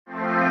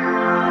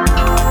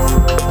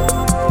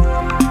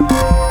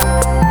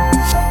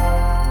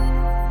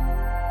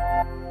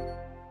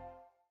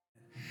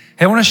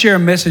Hey, I want to share a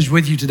message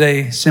with you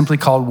today simply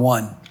called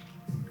one.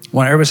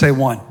 One. Everybody say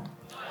one.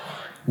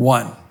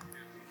 One.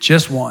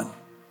 Just one.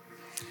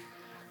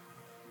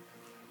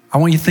 I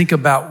want you to think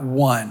about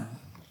one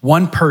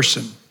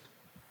person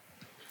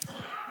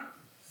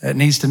that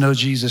needs to know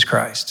Jesus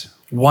Christ.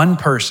 One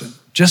person,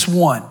 just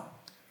one.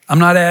 I'm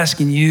not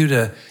asking you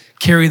to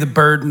carry the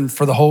burden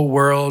for the whole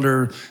world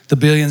or the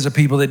billions of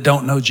people that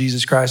don't know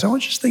Jesus Christ. I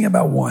want you to think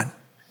about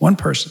one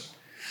person.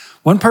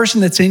 One person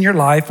that's in your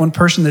life, one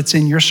person that's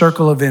in your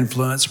circle of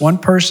influence, one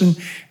person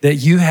that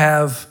you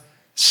have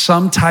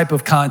some type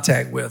of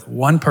contact with,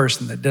 one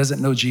person that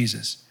doesn't know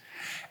Jesus.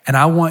 And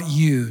I want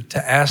you to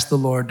ask the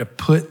Lord to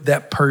put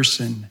that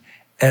person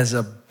as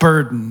a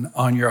burden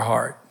on your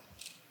heart.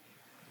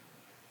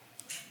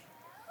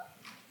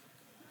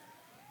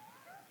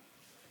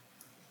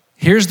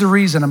 Here's the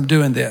reason I'm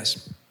doing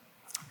this.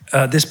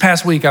 This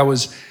past week, I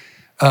was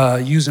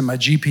using my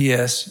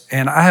GPS,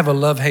 and I have a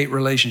love-hate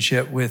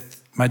relationship with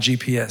my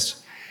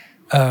GPS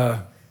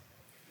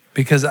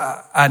because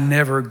I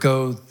never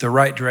go the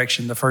right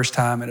direction the first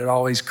time, and it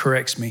always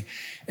corrects me.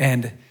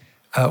 And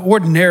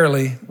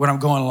ordinarily, when I'm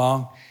going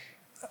along,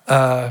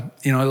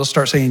 it'll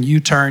start saying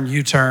U-turn,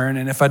 U-turn,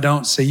 and if I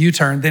don't say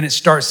U-turn, then it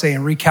starts saying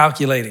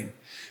recalculating.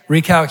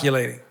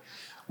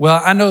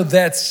 Well, I know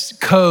that's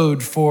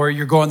code for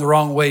you're going the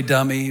wrong way,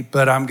 dummy,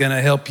 but I'm going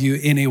to help you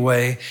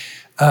anyway.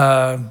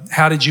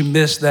 How did you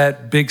miss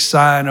that big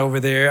sign over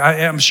there?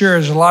 I'm sure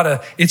there's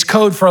it's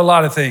code for a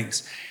lot of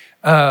things.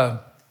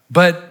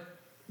 But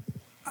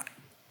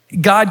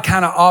God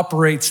kind of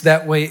operates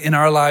that way in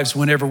our lives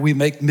whenever we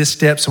make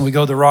missteps and we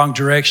go the wrong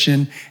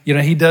direction.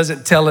 He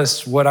doesn't tell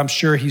us what I'm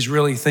sure he's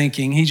really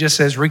thinking. He just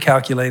says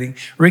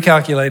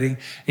recalculating.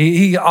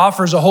 He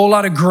offers a whole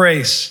lot of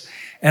grace,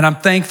 and I'm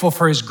thankful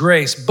for his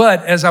grace.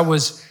 But as I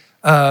was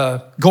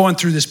going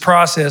through this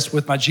process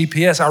with my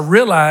GPS, I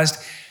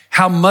realized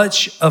how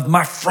much of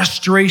my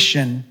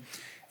frustration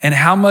and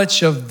how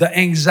much of the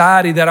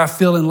anxiety that I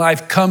feel in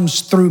life comes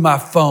through my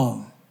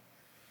phone.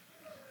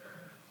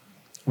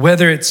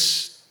 Whether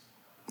it's,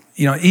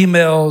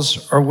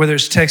 emails or whether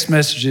it's text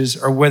messages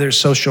or whether it's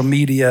social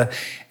media,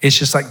 it's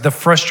just like the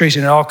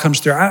frustration, it all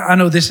comes through. I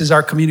know this is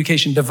our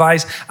communication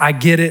device. I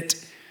get it.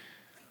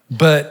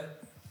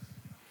 But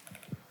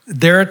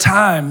there are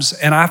times,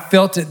 and I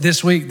felt it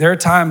this week, there are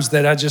times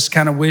that I just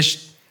kind of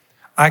wish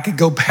I could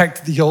go back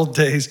to the old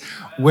days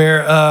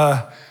where,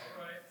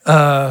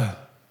 I'll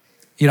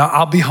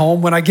be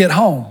home when I get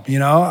home.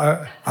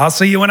 I'll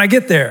see you when I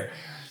get there.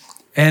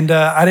 And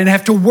I didn't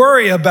have to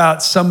worry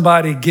about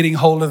somebody getting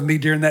hold of me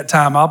during that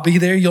time. I'll be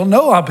there. You'll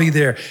know I'll be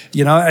there.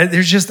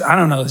 There's just, I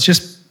don't know. It's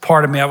just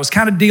part of me. I was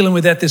kind of dealing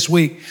with that this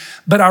week.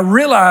 But I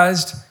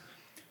realized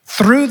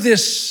through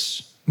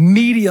this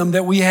medium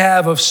that we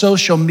have of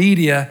social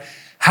media,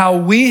 how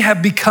we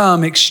have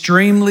become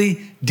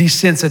extremely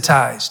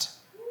desensitized.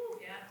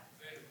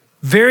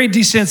 Very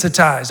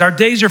desensitized. Our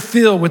days are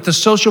filled with the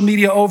social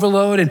media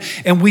overload,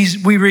 and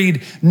we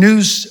read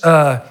news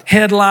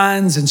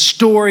headlines and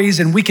stories,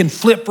 and we can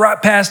flip right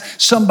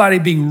past somebody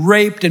being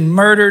raped and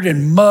murdered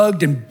and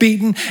mugged and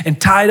beaten and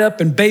tied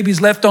up and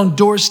babies left on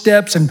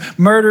doorsteps and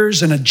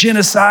murders and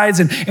genocides,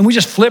 and we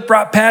just flip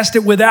right past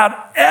it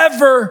without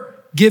ever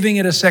giving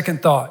it a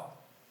second thought.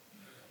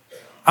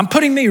 I'm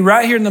putting me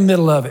right here in the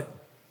middle of it.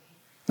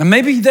 Now,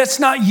 maybe that's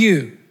not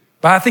you,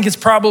 but I think it's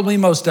probably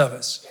most of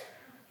us.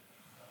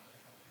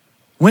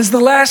 When's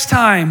the last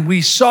time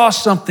we saw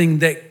something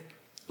that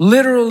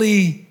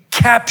literally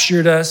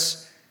captured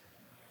us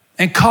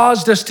and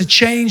caused us to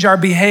change our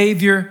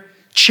behavior,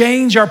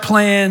 change our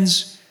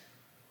plans?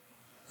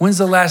 When's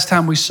the last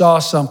time we saw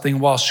something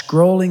while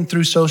scrolling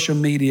through social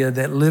media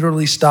that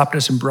literally stopped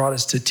us and brought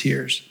us to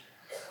tears?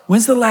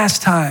 When's the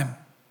last time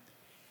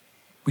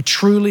we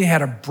truly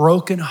had a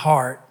broken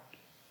heart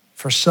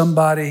for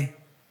somebody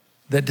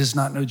that does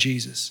not know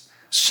Jesus?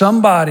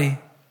 Somebody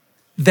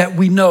that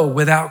we know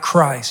without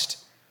Christ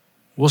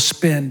will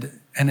spend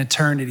an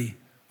eternity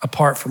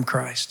apart from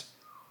Christ.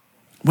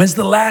 When's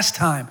the last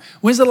time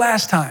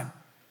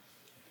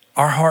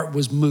our heart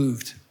was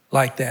moved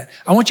like that?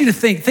 I want you to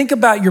think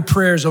about your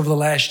prayers over the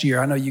last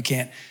year. I know you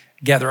can't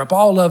gather up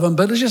all of them,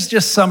 but let's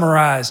just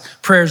summarize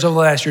prayers over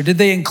the last year. Did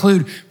they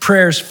include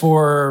prayers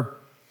for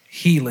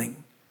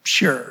healing?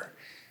 Sure.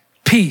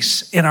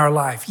 Peace in our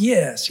life?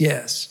 Yes.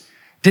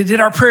 Did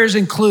our prayers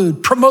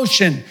include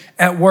promotion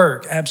at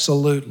work?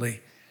 Absolutely.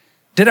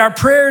 Did our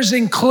prayers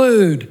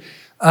include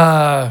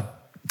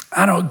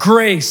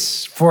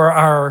grace for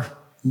our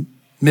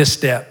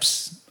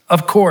missteps?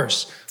 Of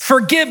course.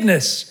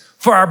 Forgiveness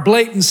for our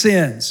blatant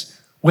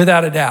sins,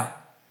 without a doubt.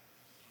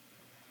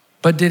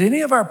 But did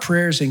any of our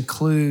prayers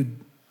include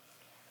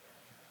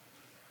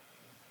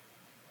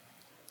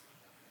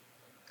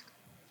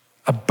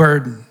a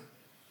burden,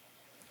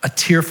 a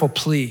tearful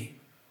plea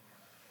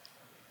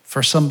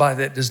for somebody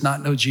that does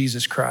not know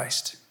Jesus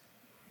Christ?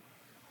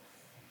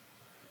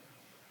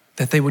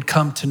 That they would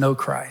come to know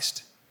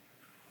Christ?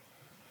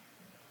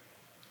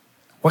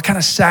 What kind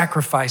of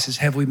sacrifices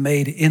have we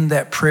made in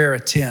that prayer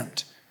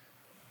attempt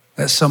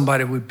that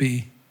somebody would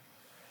be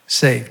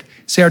saved.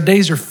 See, our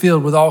days are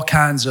filled with all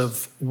kinds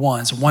of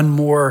wants. One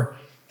more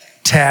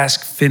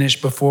task finished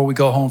before we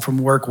go home from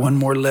work, one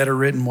more letter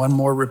written, one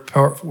more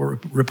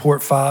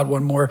report filed,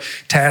 one more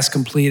task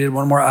completed,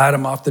 one more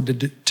item off the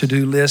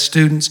to-do list.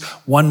 Students,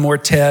 one more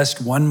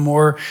test, one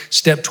more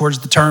step towards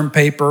the term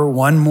paper,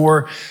 one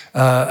more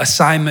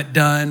assignment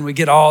done. We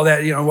get all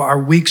that. Our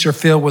weeks are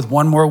filled with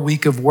one more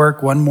week of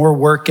work, one more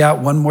workout,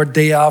 one more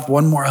day off,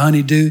 one more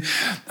honeydew.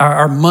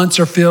 Our months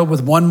are filled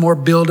with one more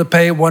bill to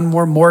pay, one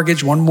more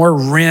mortgage, one more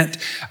rent,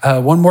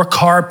 one more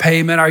car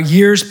payment. Our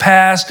years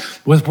pass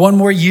with one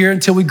more year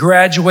until we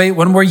graduate,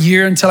 one more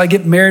year until I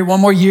get married, one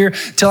more year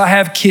till I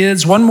have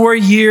kids, one more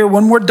year,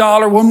 one more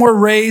dollar, one more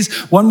raise,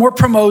 one more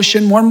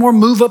promotion, one more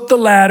move up the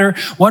ladder,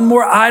 one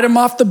more item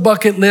off the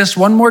bucket list,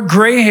 one more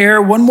gray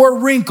hair, one more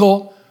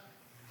wrinkle.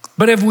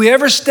 But have we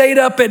ever stayed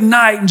up at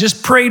night and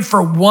just prayed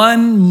for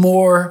one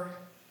more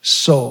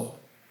soul?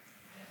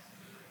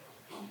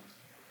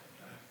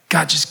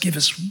 God, just give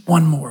us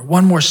one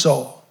more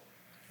soul,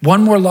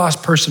 one more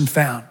lost person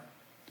found.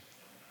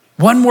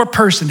 One more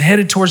person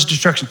headed towards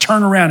destruction,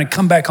 turn around and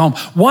come back home.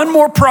 One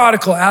more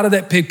prodigal out of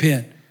that pig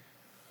pen.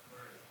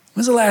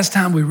 When's the last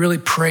time we really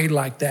prayed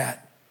like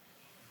that?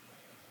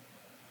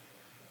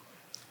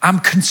 I'm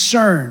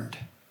concerned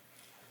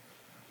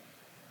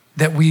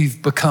that we've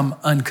become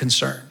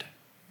unconcerned.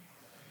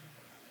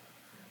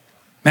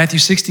 Matthew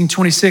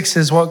 16:26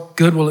 says, what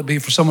good will it be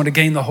for someone to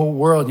gain the whole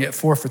world and yet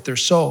forfeit their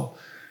soul?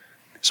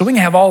 So we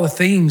can have all the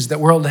things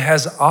that world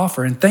has to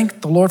offer and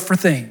thank the Lord for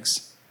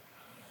things.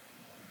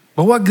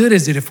 But what good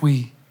is it if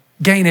we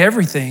gain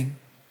everything,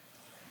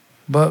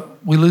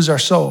 but we lose our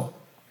soul?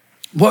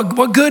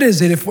 What good is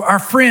it if our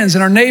friends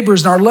and our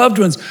neighbors and our loved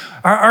ones,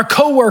 our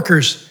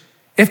coworkers,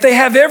 if they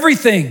have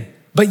everything,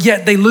 but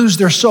yet they lose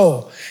their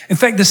soul? In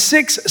fact, the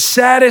 6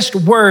 saddest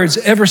words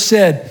ever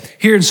said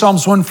here in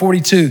Psalms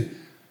 142,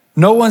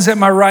 no one's at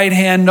my right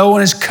hand, no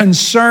one is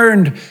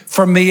concerned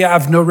for me, I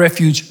have no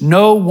refuge,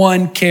 no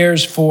one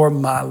cares for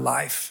my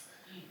life.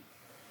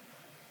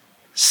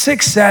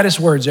 6 saddest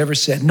words ever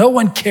said. No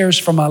one cares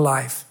for my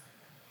life.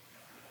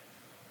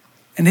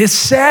 And it's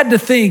sad to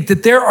think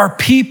that there are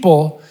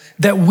people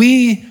that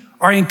we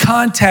are in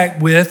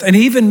contact with, and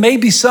even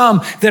maybe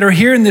some that are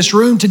here in this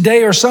room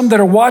today or some that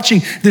are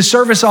watching this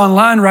service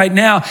online right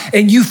now,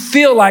 and you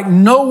feel like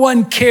no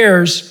one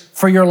cares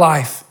for your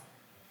life.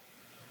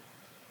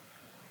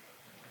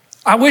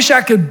 I wish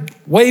I could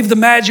wave the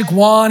magic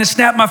wand and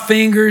snap my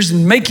fingers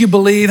and make you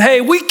believe,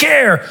 hey, we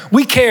care,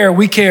 we care,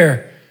 we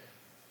care.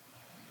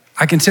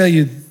 I can tell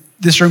you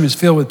this room is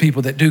filled with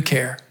people that do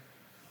care.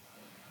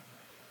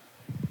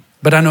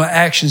 But I know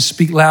actions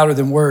speak louder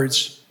than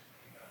words.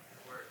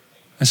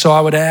 And so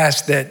I would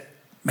ask that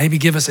maybe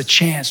give us a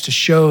chance to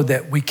show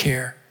that we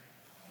care.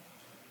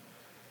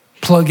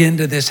 Plug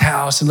into this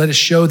house and let us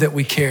show that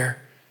we care.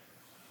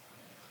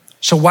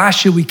 So why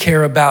should we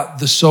care about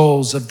the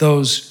souls of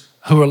those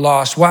who are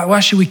lost? Why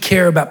should we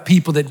care about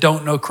people that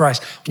don't know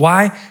Christ?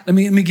 Why? Let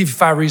me give you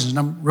 5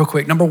 reasons real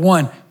quick. Number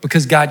 1,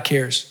 because God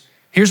cares.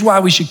 Here's why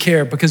we should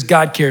care, because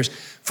God cares.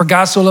 For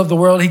God so loved the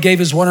world, he gave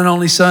his one and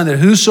only son, that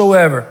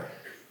whosoever,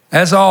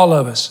 that's all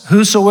of us,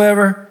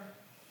 whosoever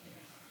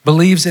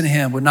believes in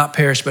him would not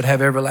perish but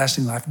have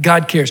everlasting life.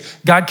 God cares.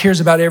 God cares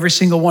about every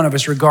single one of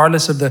us,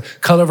 regardless of the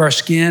color of our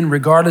skin,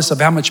 regardless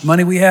of how much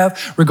money we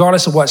have,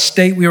 regardless of what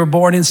state we were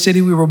born in,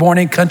 city we were born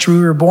in, country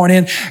we were born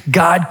in.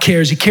 God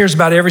cares. He cares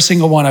about every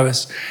single one of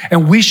us.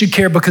 And we should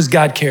care because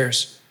God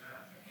cares.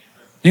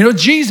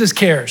 Jesus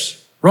cares.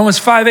 Romans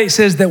 5:8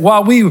 says that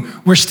while we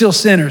were still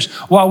sinners,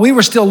 while we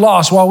were still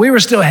lost, while we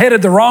were still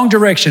headed the wrong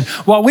direction,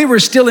 while we were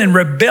still in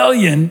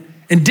rebellion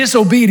and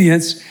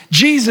disobedience,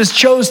 Jesus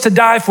chose to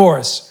die for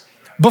us.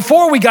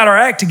 Before we got our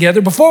act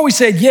together, before we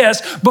said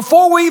yes,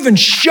 before we even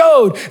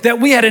showed that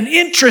we had an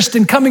interest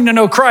in coming to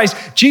know Christ,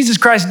 Jesus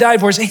Christ died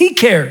for us. He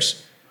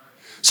cares.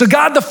 So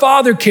God the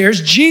Father cares.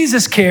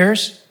 Jesus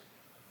cares.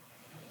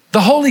 The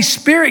Holy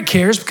Spirit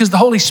cares because the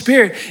Holy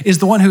Spirit is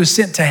the one who is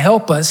sent to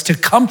help us, to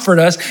comfort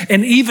us,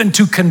 and even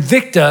to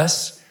convict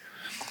us,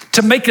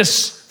 to make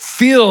us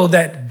feel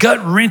that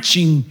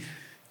gut-wrenching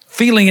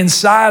feeling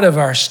inside of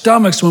our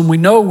stomachs when we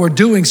know we're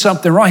doing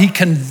something wrong. He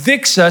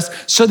convicts us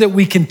so that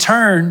we can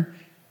turn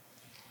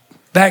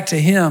back to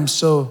him.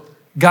 So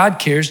God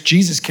cares,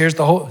 Jesus cares,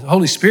 the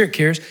Holy Spirit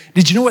cares.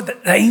 Did you know what the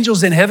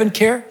angels in heaven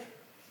care?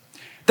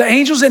 The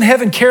angels in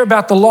heaven care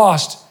about the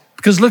lost.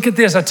 Because look at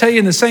this, I tell you,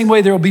 in the same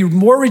way, there will be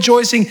more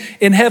rejoicing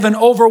in heaven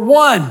over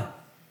one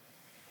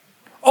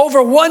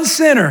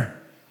sinner.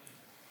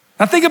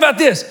 Now think about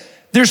this.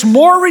 There's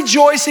more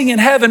rejoicing in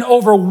heaven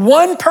over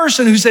one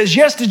person who says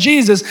yes to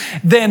Jesus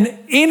than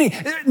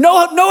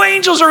no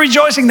angels are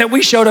rejoicing that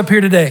we showed up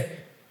here today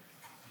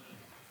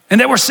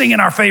and that we're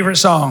singing our favorite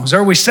songs,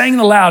 or we sang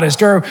the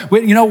loudest, or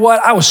you know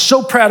what? I was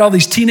so proud of all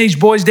these teenage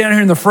boys down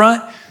here in the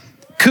front.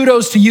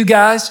 Kudos to you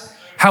guys.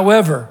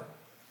 However,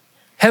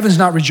 heaven's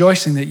not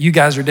rejoicing that you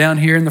guys are down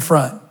here in the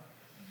front.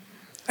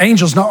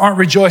 Angels aren't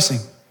rejoicing.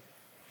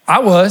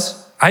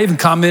 I even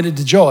commented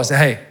to Joel. I said,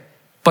 hey,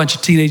 bunch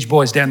of teenage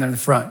boys down there in the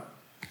front.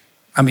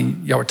 I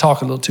mean, y'all were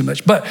talking a little too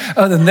much. But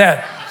other than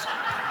that,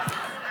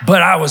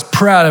 But I was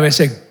proud of it. I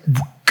said,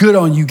 good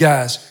on you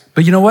guys.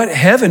 But you know what?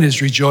 Heaven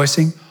is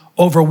rejoicing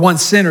over one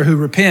sinner who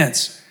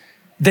repents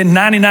than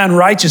 99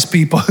 righteous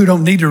people who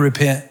don't need to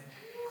repent.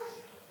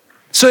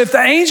 So if the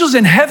angels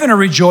in heaven are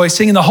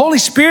rejoicing and the Holy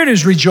Spirit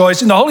is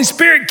rejoicing, the Holy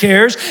Spirit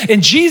cares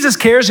and Jesus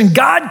cares and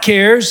God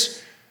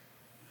cares,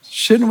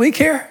 shouldn't we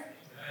care?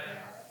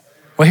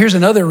 Well, here's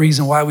another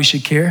reason why we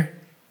should care.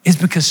 Is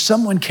because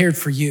someone cared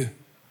for you.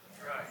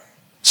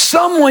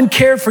 Someone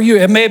cared for you.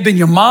 It may have been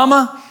your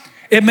mama.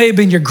 It may have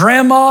been your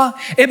grandma.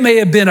 It may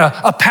have been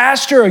a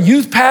pastor, a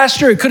youth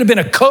pastor. It could have been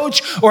a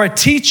coach or a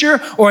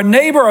teacher or a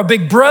neighbor or a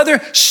big brother.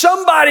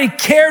 Somebody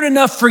cared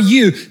enough for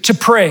you to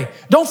pray.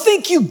 Don't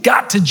think you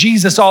got to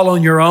Jesus all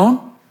on your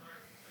own.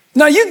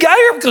 No, you got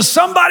here because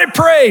somebody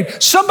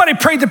prayed. Somebody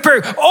prayed the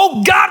prayer.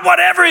 Oh God,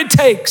 whatever it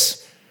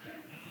takes.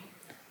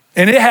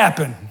 And it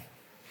happened.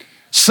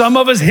 Some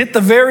of us hit the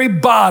very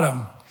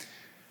bottom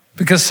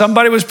because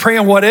somebody was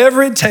praying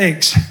whatever it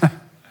takes.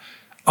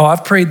 Oh,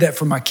 I've prayed that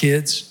for my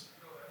kids.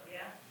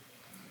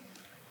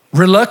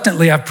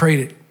 Reluctantly, I've prayed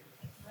it.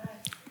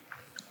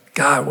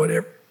 God,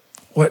 whatever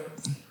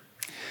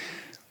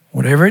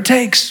it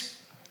takes.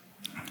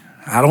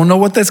 I don't know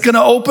what that's going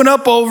to open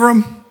up over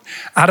them.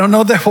 I don't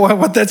know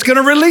what that's going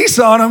to release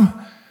on them.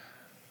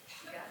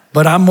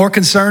 But I'm more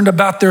concerned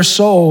about their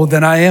soul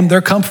than I am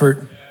their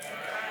comfort.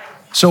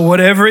 So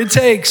whatever it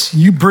takes,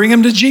 you bring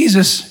them to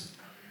Jesus.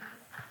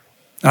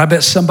 I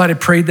bet somebody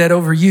prayed that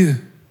over you.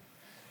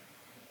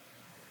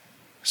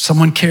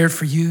 Someone cared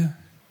for you.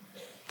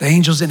 The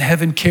angels in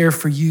heaven care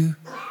for you.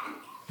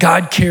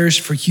 God cares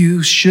for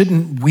you.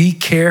 Shouldn't we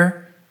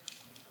care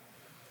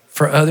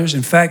for others?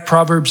 In fact,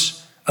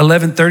 Proverbs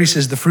 11:30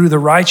 says, the fruit of the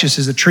righteous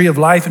is a tree of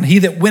life, and he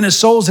that winneth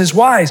souls is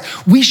wise.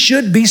 We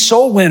should be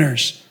soul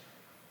winners.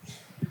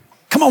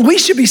 Come on, we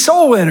should be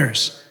soul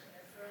winners.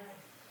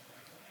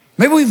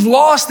 Maybe we've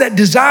lost that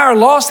desire,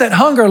 lost that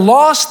hunger,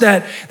 lost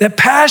that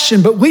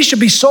passion, but we should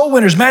be soul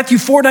winners. Matthew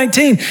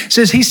 4:19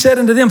 says, he said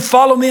unto them,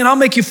 follow me and I'll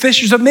make you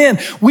fishers of men.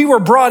 We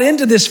were brought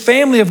into this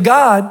family of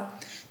God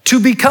to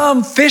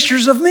become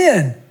fishers of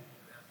men.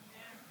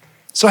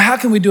 So how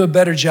can we do a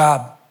better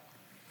job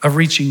of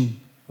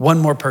reaching one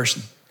more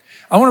person?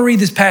 I want to read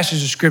this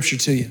passage of scripture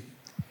to you.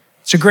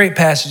 It's a great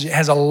passage. It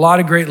has a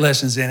lot of great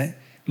lessons in it.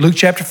 Luke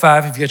chapter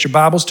 5, if you got your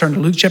Bibles, turn to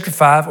Luke chapter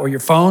 5 or your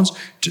phones.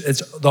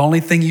 It's the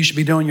only thing you should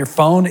be doing on your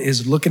phone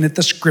is looking at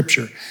the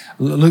scripture.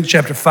 Luke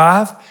chapter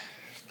 5,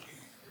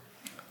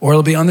 or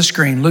it'll be on the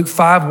screen. Luke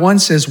 5:1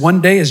 says,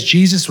 one day as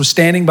Jesus was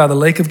standing by the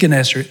lake of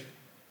Gennesaret,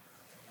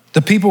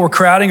 the people were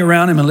crowding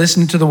around him and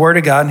listening to the word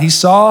of God. And he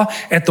saw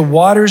at the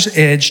water's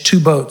edge 2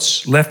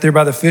 boats left there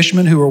by the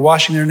fishermen who were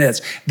washing their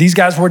nets. These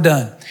guys were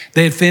done.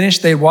 They had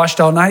finished. They had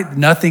washed all night.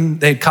 Nothing.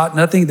 They had caught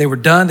nothing. They were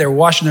done. They were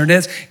washing their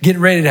nets,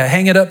 getting ready to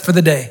hang it up for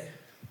the day.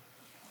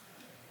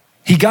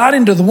 He got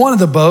into one of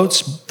the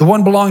boats, the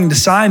one belonging to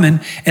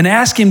Simon, and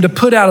asked him to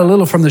put out a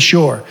little from the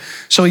shore.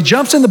 So he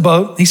jumps in the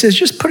boat. He says,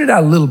 just put it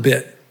out a little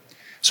bit.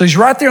 So he's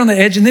right there on the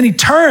edge. And then he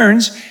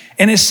turns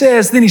and it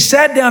says, then he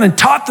sat down and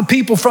taught the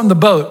people from the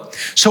boat.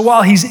 So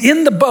while he's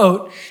in the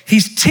boat,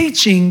 he's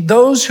teaching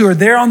those who are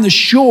there on the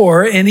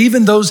shore and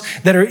even those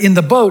that are in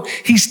the boat,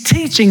 he's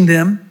teaching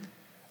them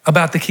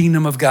about the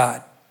kingdom of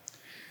God.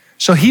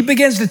 So he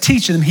begins to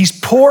teach them. He's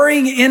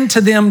pouring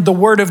into them the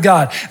word of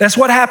God. That's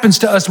what happens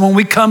to us when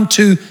we come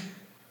to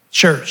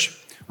church.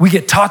 We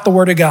get taught the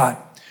word of God.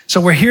 So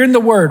we're hearing the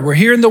word, we're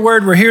hearing the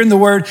word, we're hearing the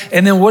word.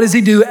 And then what does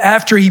he do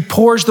after he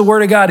pours the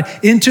word of God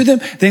into them?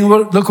 Then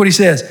look what he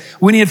says.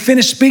 When he had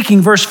finished speaking,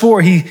 verse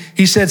 4,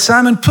 he said,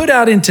 Simon, put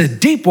out into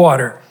deep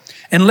water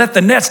and let the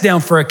nets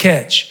down for a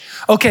catch.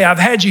 Okay, I've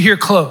had you here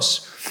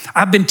close.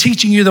 I've been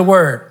teaching you the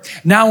word.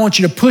 Now I want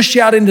you to push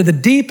out into the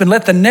deep and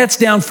let the nets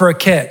down for a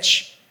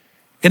catch.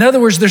 In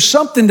other words, there's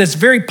something that's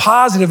very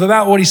positive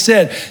about what he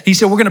said. He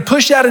said, we're going to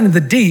push out into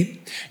the deep.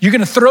 You're going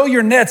to throw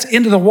your nets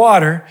into the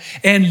water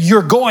and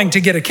you're going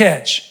to get a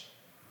catch.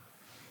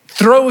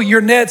 Throw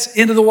your nets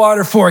into the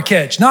water for a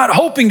catch. Not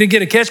hoping to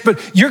get a catch,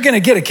 but you're going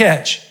to get a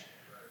catch.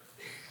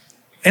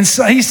 And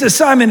so he says,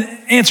 Simon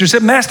answered,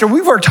 said, Master,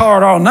 we've worked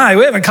hard all night.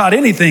 We haven't caught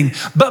anything.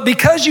 But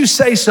because you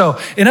say so,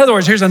 in other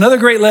words, here's another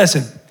great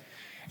lesson.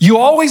 You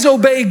always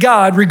obey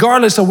God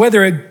regardless of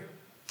whether it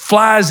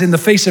flies in the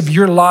face of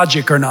your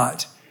logic or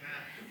not.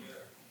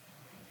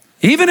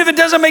 Even if it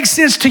doesn't make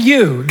sense to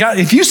you, God,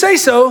 if you say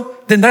so,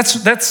 then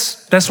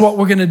that's what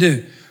we're going to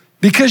do.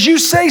 Because you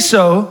say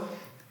so,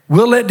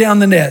 we'll let down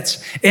the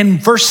nets. And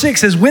verse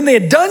 6 says, when they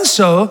had done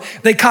so,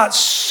 they caught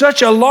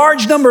such a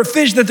large number of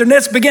fish that their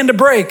nets began to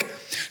break.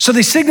 So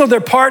they signaled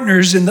their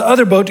partners in the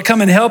other boat to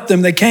come and help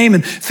them. They came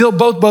and filled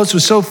both boats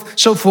with so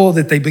full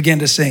that they began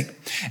to sink.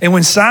 And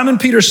when Simon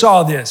Peter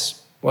saw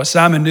this, well,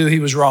 Simon knew he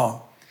was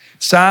wrong.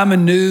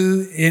 Simon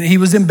knew, and he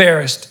was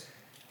embarrassed.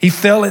 He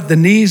fell at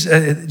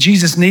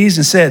Jesus' knees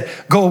and said,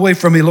 go away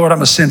from me, Lord,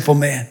 I'm a sinful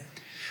man.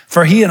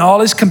 For he and all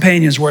his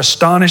companions were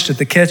astonished at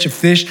the catch of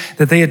fish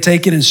that they had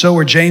taken, and so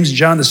were James and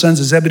John, the sons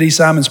of Zebedee,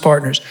 Simon's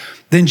partners.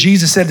 Then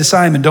Jesus said to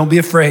Simon, don't be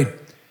afraid.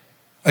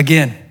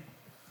 Again,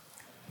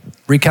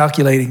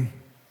 recalculating.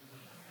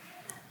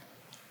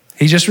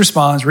 He just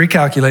responds,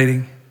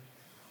 recalculating.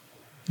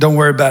 Don't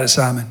worry about it,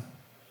 Simon.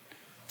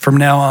 From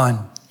now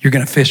on, you're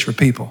going to fish for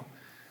people.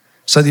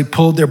 So they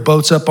pulled their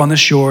boats up on the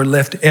shore,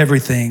 left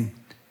everything,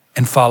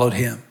 and followed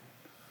him.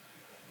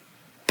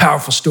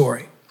 Powerful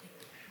story.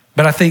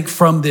 But I think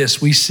from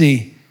this, we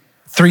see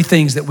 3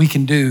 things that we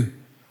can do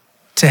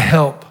to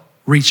help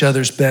reach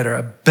others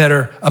better,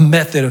 a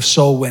method of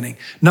soul winning.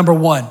 Number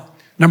one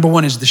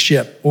is the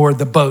ship or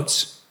the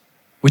boats,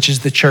 which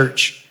is the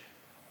church.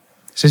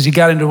 It says he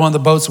got into one of the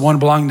boats, the one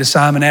belonging to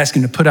Simon, asked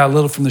him to put out a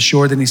little from the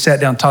shore. Then he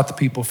sat down and taught the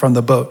people from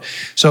the boat.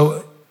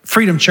 So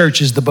Freedom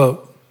Church is the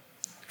boat.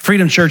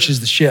 Freedom Church is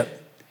the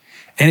ship.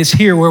 And it's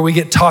here where we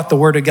get taught the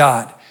word of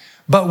God.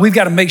 But we've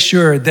got to make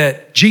sure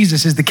that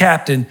Jesus is the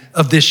captain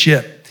of this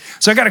ship.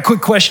 So I got a quick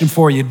question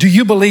for you. Do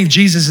you believe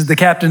Jesus is the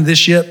captain of this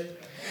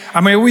ship?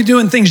 I mean, are we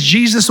doing things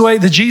Jesus way,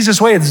 the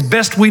Jesus way, as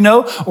best we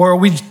know, or are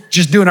we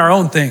just doing our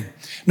own thing?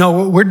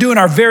 No, we're doing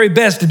our very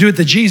best to do it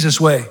the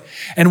Jesus way.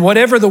 And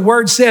whatever the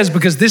word says,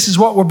 because this is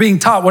what we're being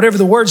taught, whatever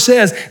the word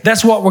says,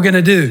 that's what we're going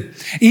to do.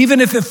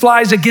 Even if it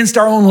flies against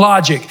our own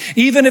logic,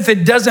 even if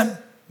it doesn't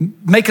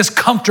make us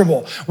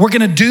comfortable, we're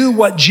going to do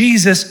what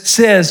Jesus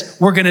says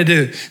we're going to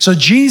do. So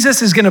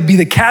Jesus is going to be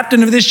the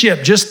captain of this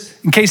ship.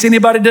 Just in case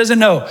anybody doesn't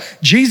know,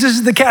 Jesus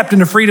is the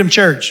captain of Freedom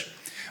Church.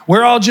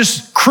 We're all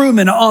just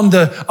crewmen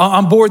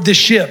on board this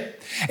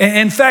ship. And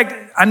in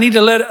fact, I need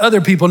to let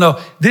other people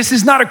know, this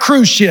is not a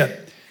cruise ship.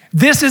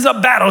 This is a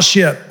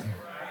battleship.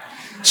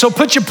 So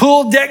put your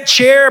pool deck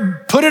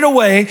chair, put it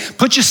away,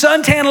 put your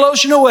suntan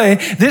lotion away.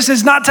 This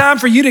is not time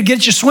for you to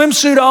get your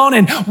swimsuit on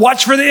and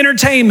watch for the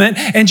entertainment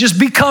and just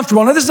be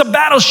comfortable. Now, this is a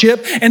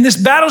battleship, and this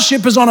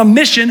battleship is on a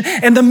mission,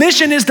 and the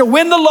mission is to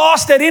win the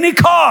lost at any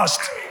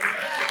cost.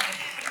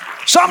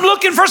 So I'm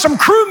looking for some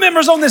crew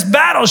members on this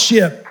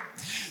battleship.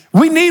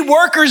 We need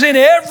workers in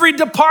every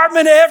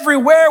department,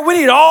 everywhere. We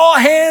need all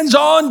hands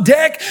on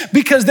deck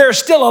because there are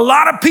still a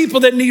lot of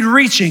people that need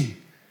reaching.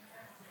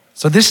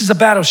 So this is a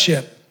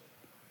battleship,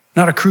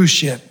 not a cruise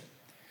ship.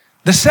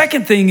 The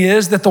second thing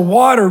is that the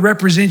water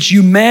represents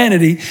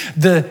humanity.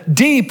 The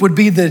deep would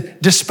be the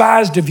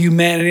despised of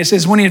humanity. It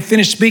says when he had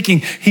finished speaking,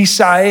 he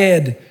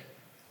said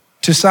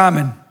to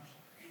Simon.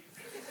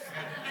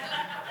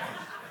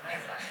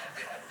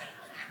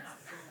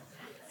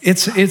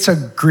 It's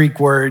a Greek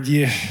word.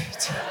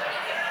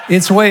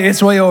 It's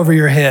way over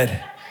your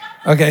head.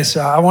 Okay, so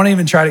I won't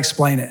even try to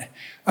explain it.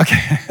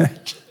 Okay.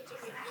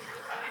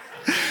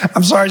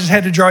 I'm sorry, I just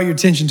had to draw your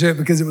attention to it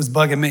because it was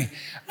bugging me.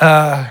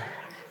 And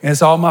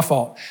it's all my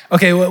fault.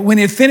 Okay, well, when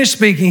he had finished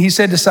speaking, he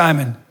said to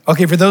Simon,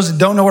 okay, for those that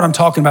don't know what I'm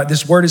talking about,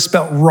 this word is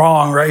spelled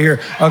wrong right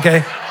here,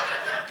 okay?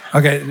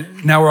 Okay,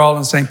 now we're all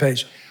on the same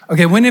page.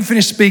 Okay, when he had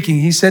finished speaking,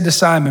 he said to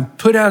Simon,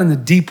 put out in the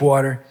deep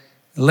water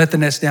and let the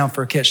nets down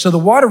for a catch. So the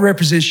water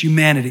represents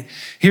humanity.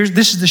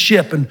 This is the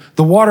ship, and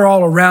the water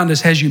all around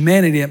us has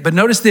humanity in it. But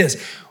notice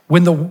this,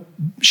 when the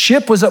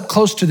ship was up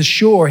close to the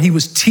shore, he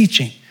was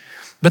teaching.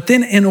 But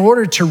then in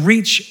order to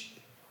reach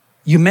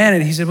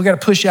humanity, he said, we got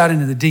to push out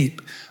into the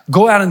deep,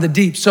 go out in the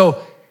deep. So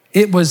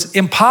it was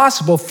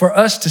impossible for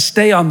us to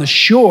stay on the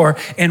shore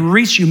and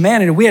reach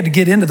humanity. We had to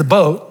get into the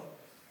boat.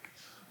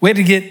 We had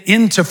to get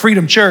into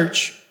Freedom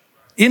Church,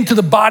 into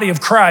the body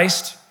of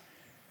Christ,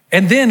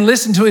 and then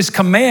listen to his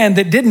command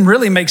that didn't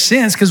really make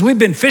sense because we've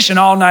been fishing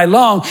all night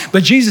long.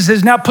 But Jesus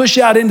says, now push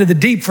out into the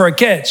deep for a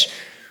catch.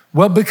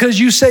 Well, because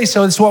you say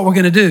so, that's what we're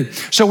going to do.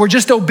 So we're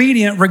just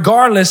obedient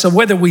regardless of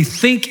whether we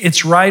think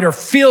it's right or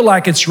feel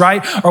like it's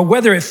right or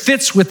whether it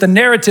fits with the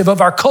narrative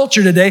of our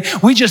culture today.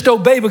 We just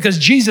obey because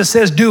Jesus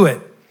says do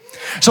it.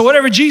 So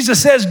whatever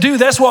Jesus says do,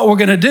 that's what we're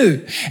going to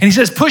do. And he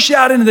says push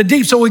out into the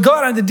deep. So we go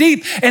out into the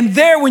deep, and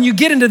there when you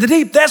get into the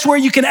deep, that's where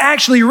you can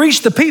actually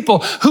reach the people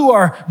who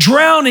are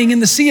drowning in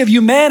the sea of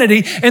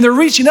humanity, and they're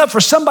reaching up for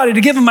somebody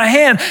to give them a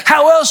hand.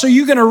 How else are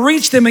you going to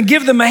reach them and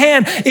give them a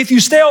hand if you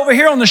stay over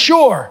here on the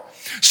shore?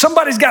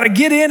 Somebody's got to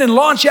get in and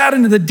launch out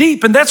into the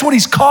deep, and that's what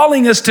he's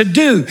calling us to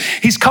do.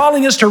 He's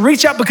calling us to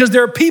reach out because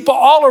there are people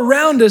all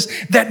around us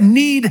that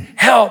need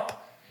help.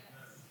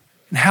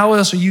 And how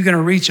else are you going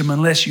to reach them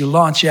unless you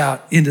launch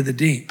out into the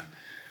deep?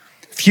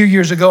 A few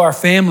years ago, our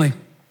family,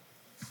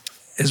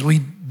 as we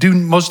do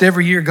most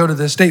every year, go to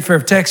the State Fair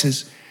of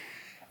Texas,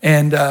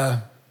 and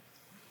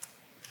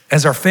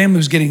as our family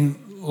was getting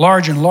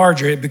larger and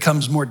larger, it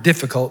becomes more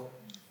difficult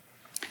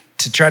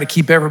to try to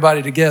keep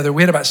everybody together.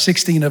 We had about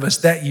 16 of us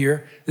that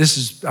year. This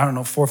is,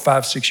 4,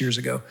 5, 6 years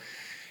ago.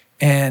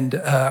 And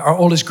our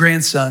oldest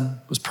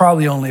grandson was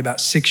probably only about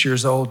 6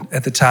 years old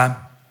at the time.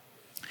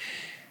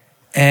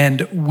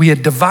 And we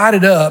had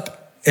divided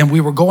up and we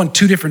were going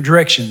 2 different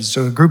directions.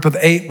 So a group of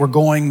 8 were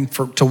going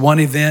to one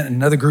event, and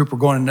another group were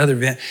going to another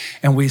event.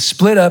 And we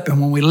split up, and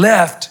when we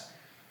left,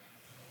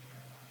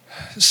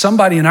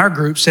 somebody in our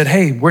group said,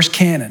 hey, where's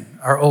Cannon,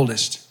 our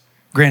oldest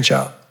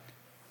grandchild?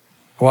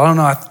 Well, I don't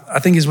know. I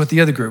think he's with the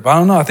other group. I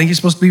don't know. I think he's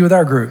supposed to be with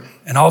our group.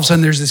 And all of a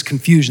sudden there's this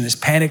confusion, this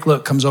panic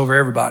look comes over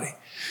everybody.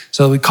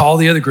 So we call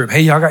the other group.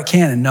 Hey, y'all got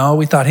Cannon? No,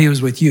 we thought he was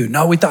with you.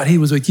 No, we thought he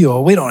was with you.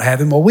 Oh, we don't have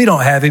him. Oh, we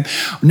don't have him.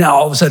 Now,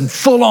 all of a sudden,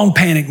 full-on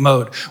panic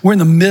mode. We're in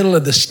the middle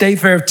of the State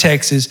Fair of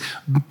Texas,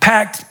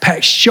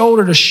 packed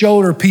shoulder to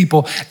shoulder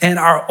people, and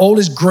our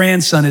oldest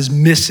grandson is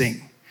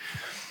missing.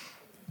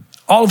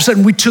 All of a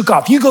sudden, we took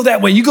off. You go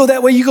that way, you go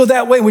that way, you go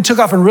that way. We took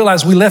off and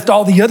realized we left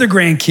all the other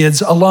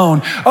grandkids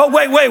alone. Oh,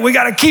 wait, we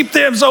got to keep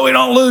them so we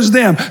don't lose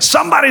them.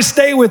 Somebody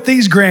stay with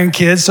these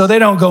grandkids so they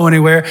don't go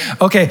anywhere.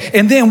 Okay,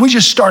 and then we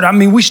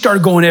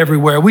started going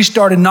everywhere. We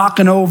started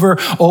knocking over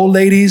old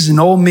ladies and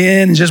old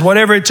men and just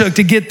whatever it took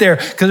to get there,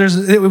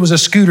 because it was a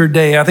scooter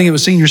day. I think it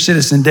was Senior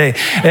Citizen Day.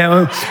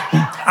 And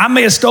I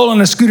may have stolen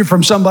a scooter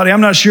from somebody,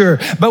 I'm not sure.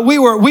 But we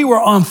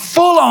were on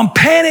full-on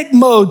panic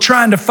mode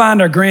trying to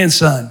find our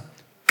grandson.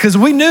 Because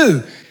we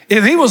knew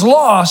if he was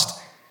lost,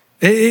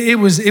 it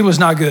was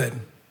not good.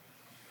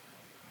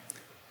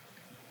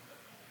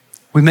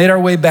 We made our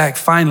way back,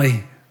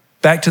 finally,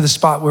 back to the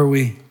spot where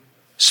we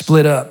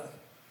split up.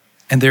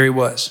 And there he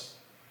was.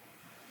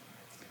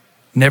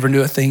 Never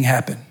knew a thing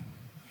happened.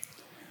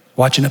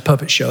 Watching a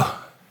puppet show.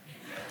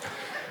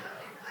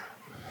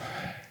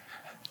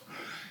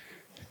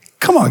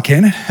 Come on,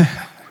 Cannon.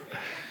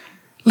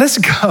 Let's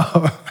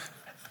go.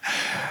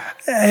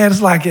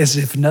 It's like as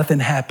if nothing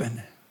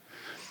happened.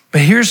 But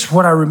here's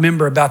what I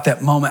remember about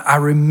that moment. I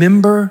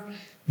remember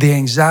the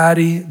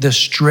anxiety, the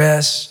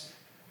stress,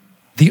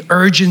 the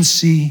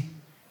urgency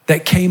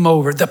that came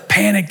over, the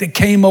panic that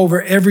came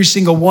over every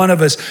single one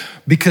of us,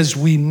 because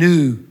we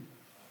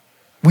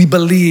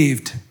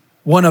believed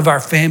one of our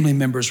family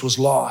members was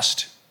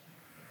lost.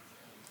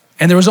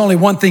 And there was only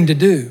one thing to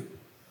do: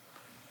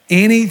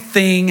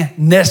 anything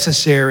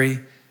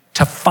necessary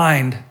to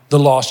find the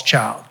lost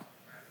child.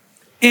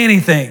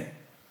 Anything.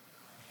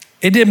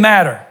 It didn't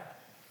matter.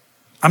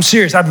 I'm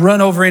serious. I'd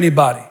run over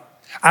anybody.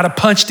 I'd have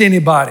punched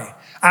anybody.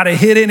 I'd have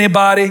hit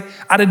anybody.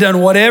 I'd have done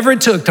whatever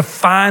it took to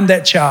find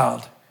that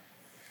child.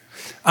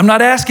 I'm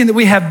not asking that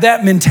we have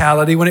that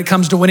mentality when it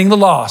comes to winning the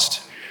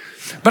lost.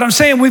 But I'm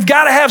saying we've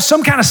got to have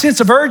some kind of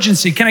sense of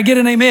urgency. Can I get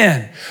an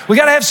amen? We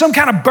got to have some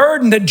kind of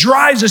burden that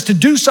drives us to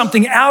do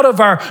something out of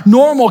our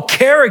normal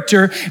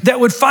character that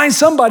would find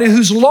somebody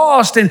who's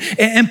lost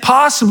and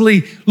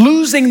possibly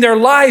losing their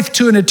life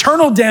to an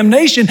eternal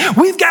damnation.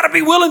 We've got to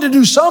be willing to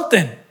do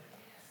something.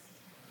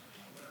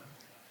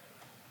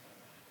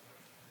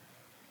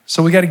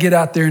 So we got to get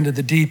out there into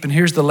the deep. And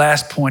here's the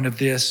last point of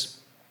this.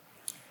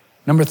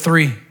 Number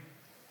 3,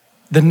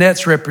 the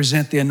nets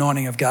represent the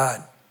anointing of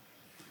God.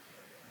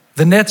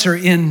 The nets are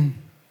in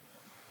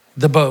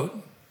the boat.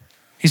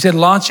 He said,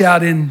 launch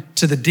out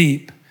into the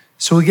deep.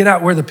 So we get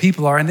out where the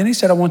people are. And then he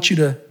said, I want you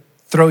to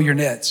throw your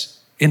nets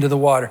into the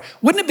water.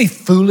 Wouldn't it be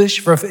foolish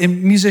for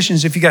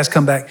musicians, if you guys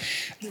come back,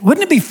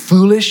 wouldn't it be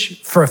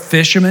foolish for a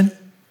fisherman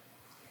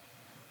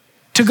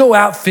to go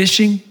out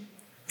fishing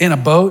in a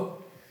boat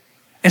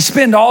and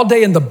spend all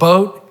day in the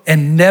boat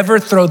and never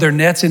throw their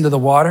nets into the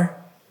water?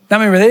 Now,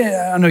 remember,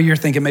 I know you're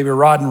thinking maybe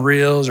rod and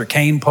reels or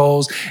cane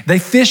poles. They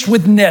fished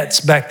with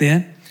nets back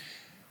then.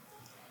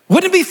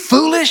 Wouldn't it be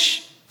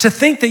foolish to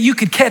think that you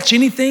could catch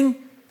anything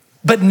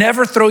but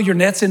never throw your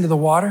nets into the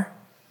water?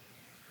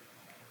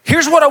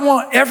 Here's what I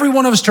want every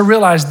one of us to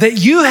realize, that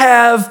you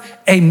have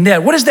a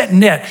net. What is that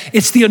net?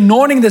 It's the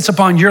anointing that's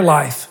upon your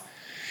life.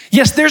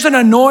 Yes, there's an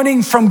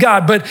anointing from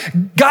God, but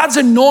God's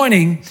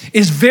anointing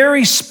is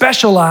very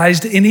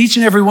specialized in each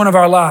and every one of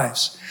our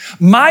lives.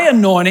 My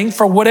anointing,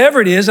 for whatever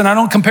it is, and I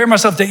don't compare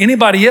myself to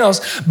anybody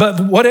else,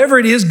 but whatever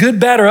it is, good,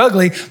 bad, or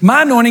ugly,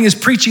 my anointing is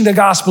preaching the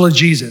gospel of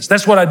Jesus.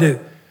 That's what I do.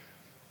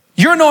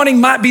 Your anointing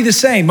might be the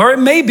same, or it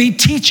may be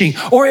teaching,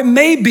 or it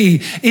may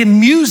be in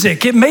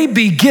music. It may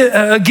be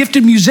a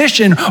gifted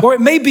musician, or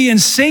it may be in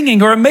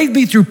singing, or it may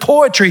be through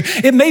poetry.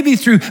 It may be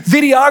through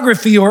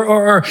videography,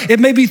 or it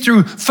may be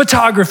through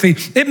photography.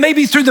 It may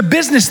be through the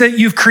business that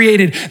you've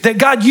created, that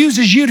God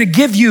uses you to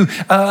give you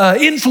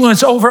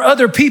influence over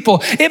other people.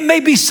 It may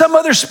be some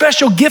other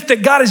special gift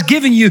that God has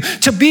given you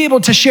to be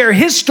able to share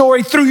his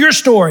story through your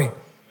story.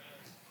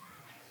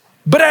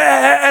 But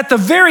at the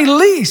very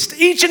least,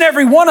 each and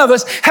every one of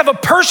us have a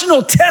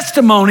personal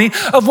testimony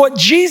of what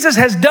Jesus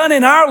has done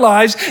in our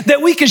lives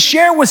that we can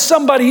share with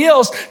somebody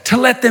else to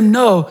let them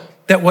know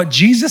that what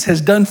Jesus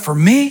has done for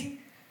me,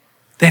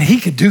 that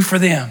he could do for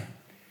them.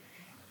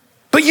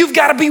 But you've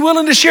got to be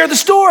willing to share the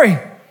story.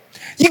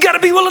 You got to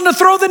be willing to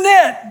throw the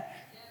net.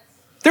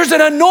 There's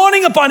an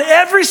anointing upon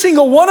every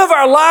single one of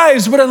our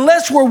lives, but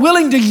unless we're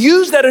willing to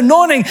use that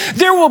anointing,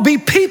 there will be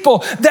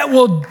people that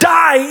will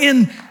die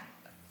in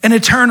an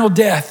eternal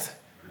death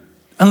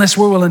unless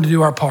we're willing to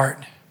do our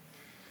part,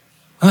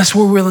 unless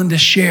we're willing to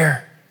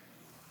share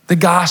the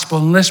gospel,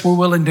 unless we're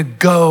willing to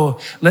go,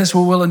 unless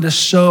we're willing to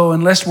sow,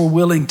 unless we're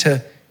willing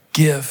to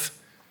give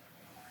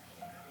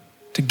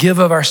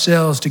of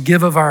ourselves, to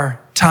give of our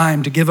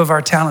time, to give of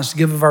our talents, to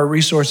give of our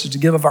resources, to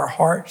give of our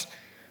hearts.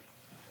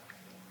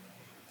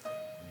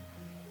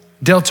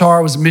 Del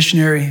Tar was a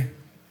missionary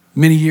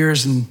many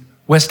years in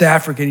West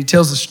Africa, and he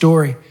tells the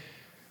story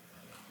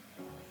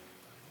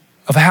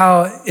of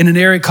how in an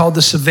area called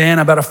the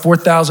Savannah, about a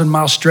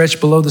 4,000-mile stretch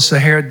below the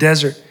Sahara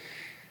Desert,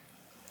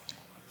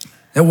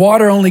 That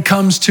water only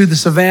comes to the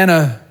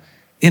savannah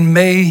in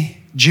May,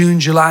 June,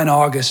 July, and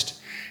August.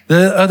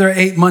 The other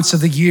 8 months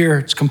of the year,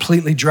 it's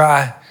completely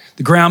dry.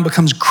 The ground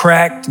becomes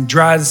cracked and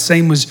dry, the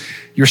same as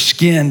your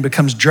skin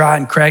becomes dry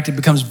and cracked. It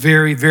becomes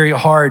very, very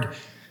hard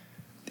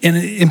and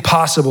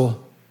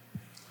impossible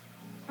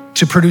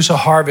to produce a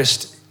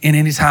harvest in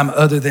any time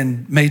other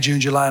than May, June,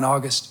 July, and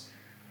August.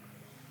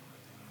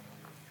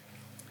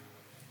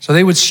 So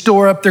they would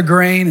store up their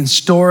grain and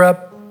store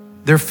up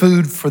their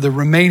food for the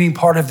remaining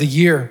part of the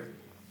year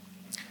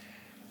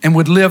and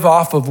would live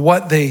off of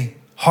what they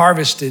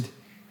harvested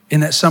in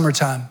that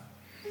summertime.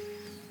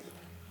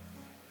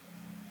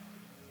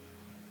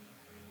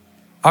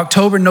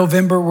 October,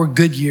 November were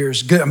good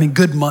years,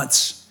 good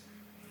months,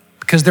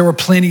 because there were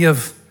plenty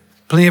of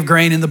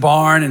grain in the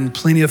barn and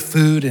plenty of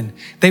food. And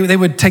they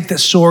would take that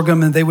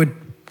sorghum and they would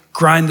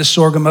grind the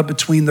sorghum up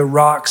between the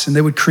rocks, and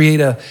they would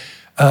create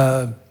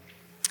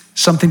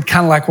something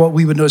kind of like what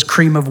we would know as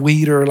cream of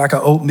wheat or like an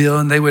oatmeal,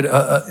 and they would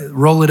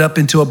roll it up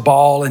into a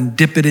ball and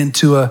dip it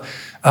into a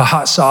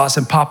hot sauce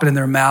and pop it in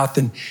their mouth.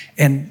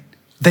 And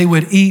they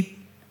would eat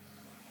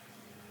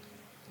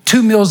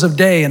 2 meals a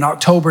day in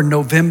October,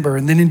 November,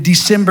 and then in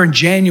December and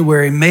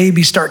January,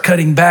 maybe start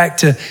cutting back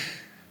to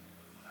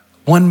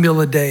 1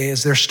 meal a day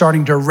as they're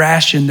starting to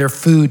ration their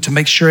food to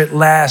make sure it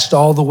lasts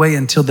all the way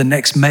until the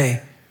next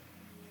May.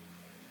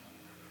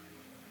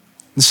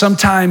 And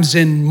sometimes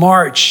in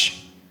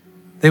March,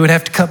 they would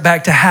have to cut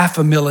back to half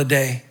a meal a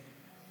day.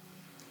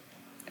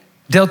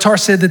 Del Tar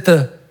said that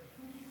the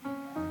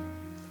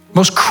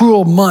most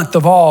cruel month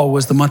of all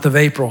was the month of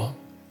April,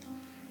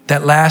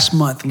 that last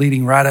month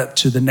leading right up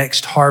to the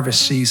next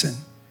harvest season.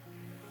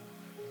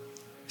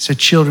 He said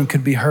children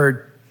could be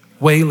heard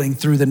wailing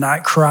through the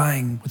night,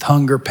 crying with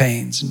hunger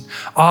pains. And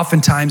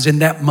oftentimes in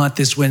that month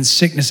is when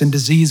sickness and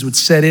disease would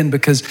set in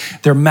because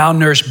their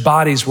malnourished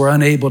bodies were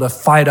unable to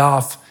fight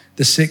off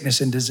the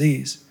sickness and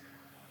disease.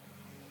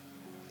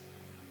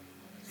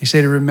 He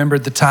said he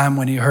remembered the time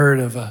when he heard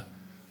of a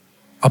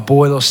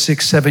boy, a little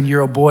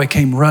 6-7-year-old boy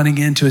came running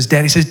into his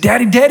dad. He says,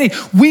 Daddy,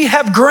 we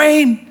have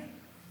grain.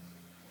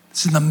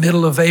 It's in the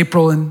middle of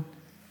April and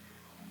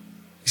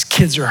these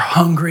kids are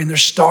hungry and they're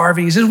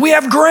starving. He says, we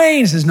have grain.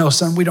 He says, no,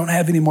 son, we don't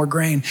have any more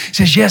grain. He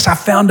says, yes, I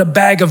found a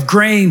bag of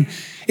grain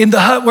in the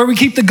hut where we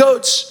keep the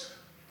goats.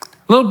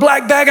 A little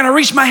black bag, and I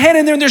reached my hand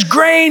in there and there's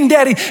grain,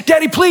 Daddy.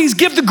 Daddy, please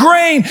give the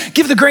grain.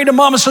 Give the grain to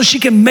Mama so she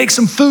can make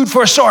some food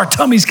for us so our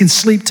tummies can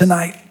sleep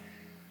tonight.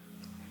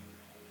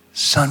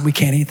 Son, we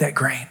can't eat that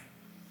grain.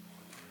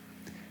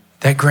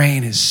 That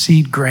grain is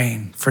seed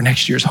grain for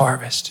next year's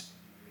harvest.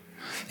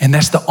 And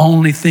that's the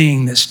only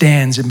thing that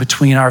stands in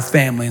between our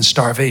family and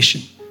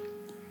starvation.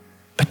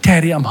 But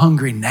Daddy, I'm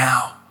hungry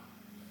now.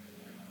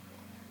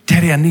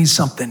 Daddy, I need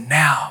something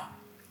now.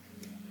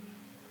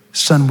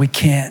 Son, we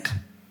can't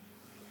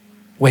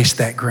waste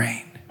that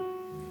grain.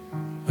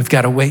 We've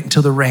got to wait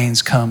until the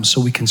rains come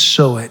so we can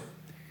sow it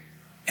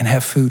and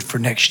have food for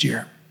next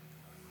year.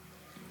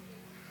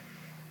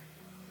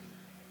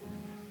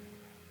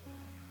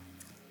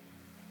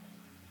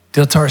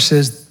 Del Tar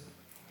says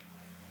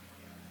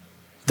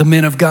the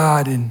men of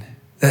God in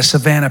that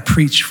savannah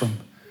preach from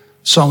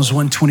Psalms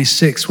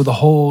 126 with a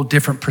whole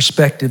different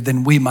perspective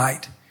than we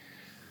might.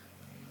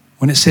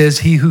 When it says,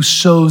 he who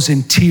sows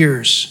in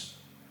tears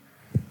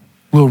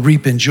will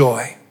reap in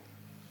joy.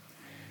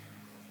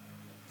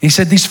 He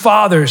said, these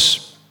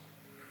fathers,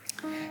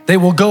 they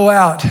will go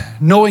out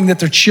knowing that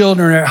their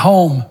children are at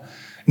home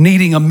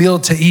needing a meal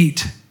to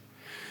eat.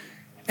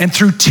 And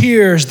through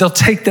tears, they'll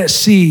take that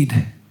seed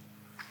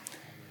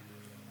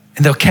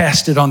and they'll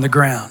cast it on the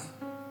ground.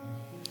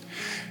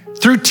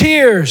 Through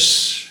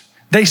tears,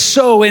 they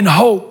sow in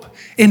hope,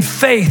 in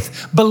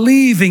faith,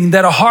 believing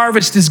that a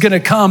harvest is going to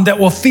come that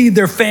will feed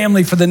their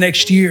family for the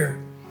next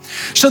year.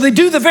 So they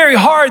do the very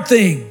hard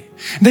thing.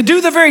 They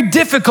do the very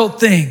difficult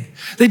thing.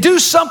 They do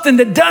something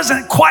that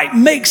doesn't quite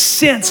make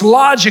sense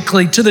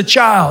logically to the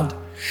child.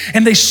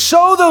 And they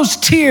sow those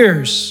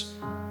tears,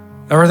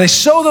 or they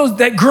sow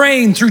that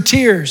grain through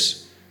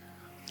tears,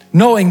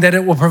 knowing that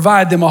it will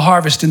provide them a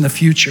harvest in the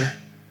future.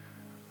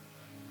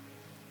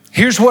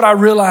 Here's what I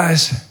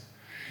realize,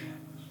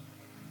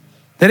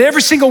 that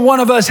every single one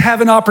of us have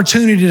an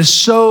opportunity to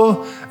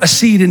sow a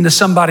seed into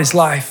somebody's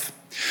life.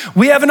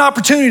 We have an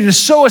opportunity to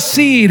sow a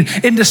seed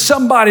into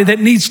somebody that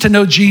needs to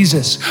know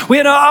Jesus. We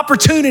have an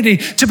opportunity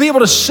to be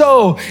able to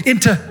sow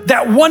into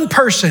that one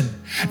person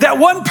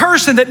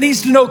that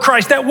needs to know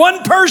Christ, that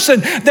one person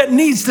that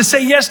needs to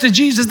say yes to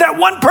Jesus, that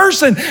one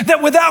person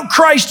that without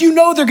Christ, you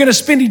know they're going to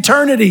spend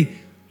eternity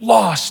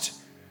lost.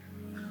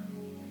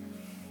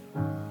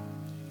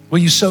 Will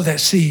you sow that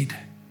seed?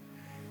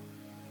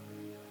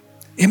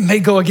 It may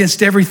go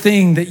against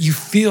everything that you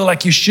feel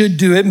like you should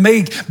do. It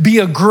may be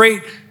a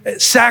great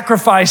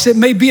sacrifice. It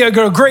may be a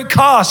great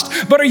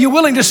cost, but are you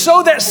willing to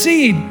sow that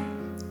seed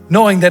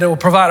knowing that it will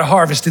provide a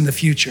harvest in the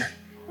future?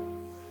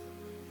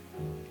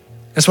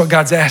 That's what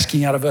God's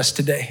asking out of us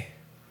today.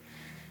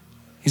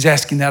 He's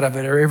asking that of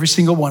every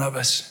single one of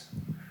us.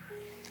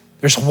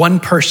 There's one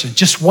person,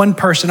 just one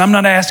person. I'm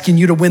not asking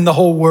you to win the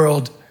whole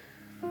world.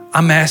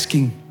 I'm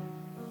asking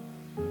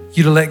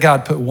you to let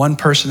God put one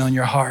person on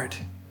your heart?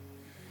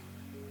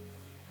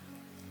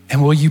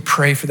 And will you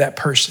pray for that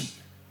person?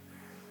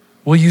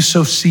 Will you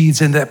sow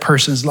seeds in that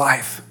person's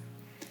life?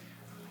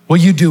 Will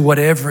you do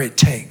whatever it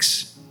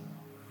takes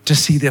to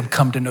see them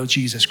come to know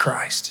Jesus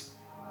Christ?